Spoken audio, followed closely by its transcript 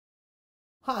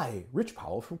Hi, Rich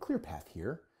Powell from ClearPath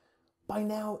here. By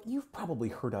now, you've probably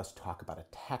heard us talk about a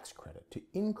tax credit to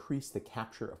increase the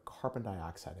capture of carbon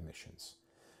dioxide emissions.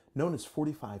 Known as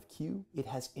 45Q, it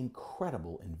has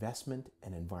incredible investment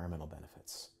and environmental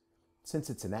benefits. Since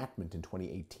its enactment in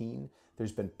 2018,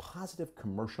 there's been positive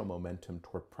commercial momentum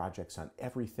toward projects on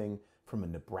everything from a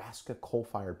Nebraska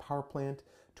coal-fired power plant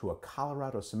to a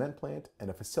Colorado cement plant and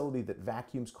a facility that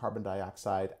vacuums carbon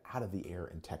dioxide out of the air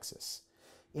in Texas.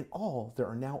 In all, there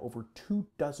are now over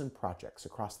 24 projects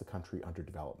across the country under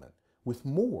development, with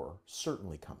more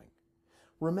certainly coming.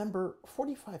 Remember,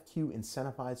 45Q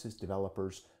incentivizes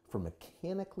developers for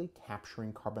mechanically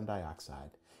capturing carbon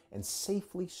dioxide and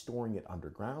safely storing it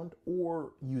underground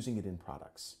or using it in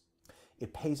products.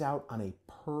 It pays out on a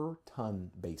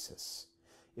per-ton basis.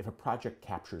 If a project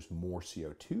captures more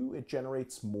CO2, it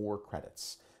generates more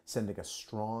credits, sending a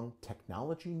strong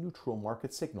technology-neutral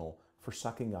market signal for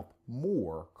sucking up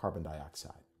more carbon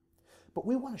dioxide. But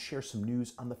we want to share some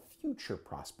news on the future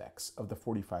prospects of the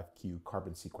 45Q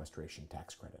carbon sequestration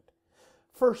tax credit.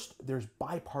 First, there's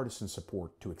bipartisan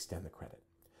support to extend the credit.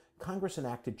 Congress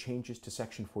enacted changes to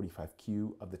Section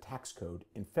 45Q of the tax code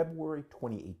in February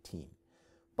 2018.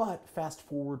 But fast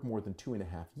forward more than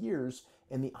 2.5 years,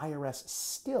 and the IRS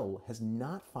still has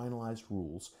not finalized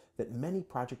rules that many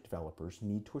project developers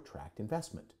need to attract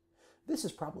investment. This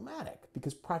is problematic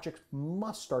because projects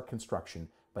must start construction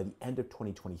by the end of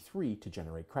 2023 to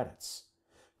generate credits.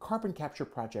 Carbon capture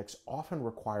projects often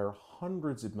require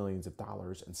hundreds of millions of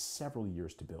dollars and several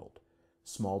years to build.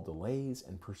 Small delays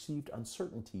and perceived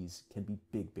uncertainties can be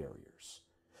big barriers.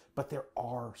 But there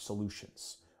are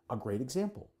solutions. A great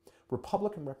example: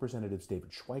 Republican Representatives David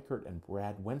Schweikert and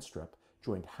Brad Wenstrup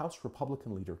joined House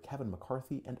Republican leader Kevin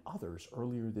McCarthy and others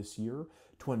earlier this year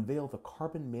to unveil the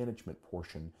carbon management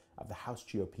portion of the House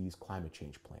GOP's climate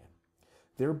change plan.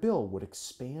 Their bill would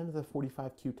expand the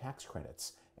 45Q tax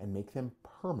credits and make them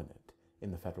permanent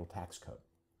in the federal tax code.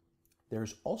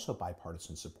 There's also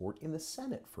bipartisan support in the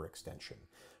Senate for extension,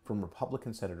 from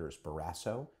Republican Senators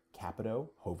Barrasso,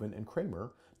 Capito, Hoeven, and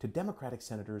Kramer to Democratic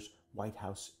Senators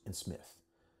Whitehouse and Smith.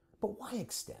 But why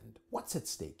extend? What's at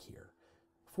stake here?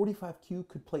 45Q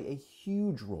could play a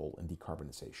huge role in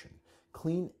decarbonization,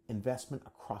 clean investment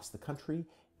across the country,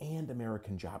 and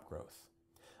American job growth.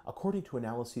 According to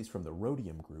analyses from the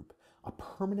Rhodium Group, a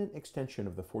permanent extension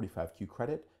of the 45Q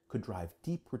credit could drive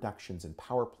deep reductions in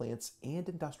power plants and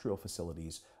industrial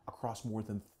facilities across more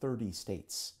than 30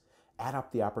 states. Add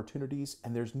up the opportunities,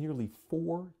 and there's nearly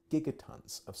 4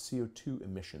 gigatons of CO2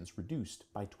 emissions reduced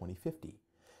by 2050.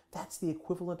 That's the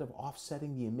equivalent of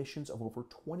offsetting the emissions of over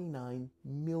 29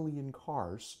 million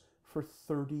cars for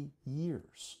 30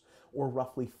 years, or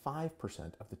roughly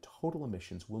 5% of the total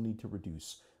emissions we'll need to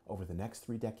reduce over the next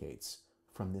 3 decades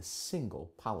from this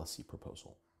single policy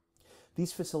proposal.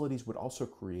 These facilities would also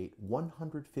create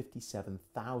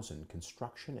 157,000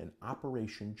 construction and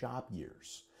operation job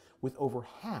years, with over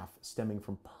half stemming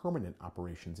from permanent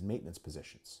operations and maintenance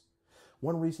positions.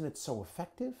 One reason it's so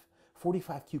effective: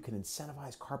 45Q can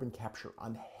incentivize carbon capture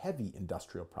on heavy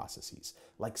industrial processes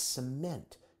like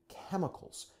cement,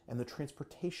 chemicals, and the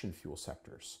transportation fuel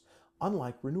sectors,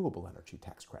 unlike renewable energy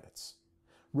tax credits.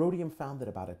 Rhodium found that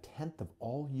about 1/10 of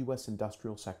all U.S.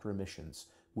 industrial sector emissions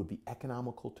would be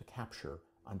economical to capture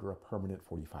under a permanent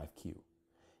 45Q.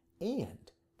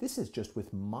 And this is just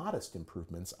with modest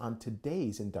improvements on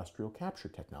today's industrial capture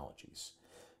technologies.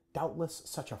 Doubtless,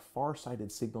 such a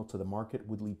far-sighted signal to the market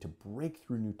would lead to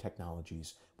breakthrough new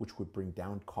technologies which would bring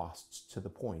down costs to the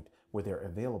point where they're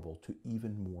available to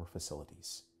even more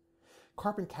facilities.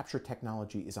 Carbon capture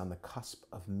technology is on the cusp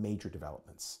of major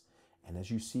developments, and as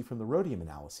you see from the Rhodium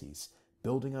analyses,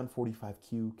 building on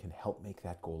 45Q can help make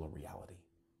that goal a reality.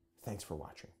 Thanks for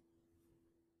watching.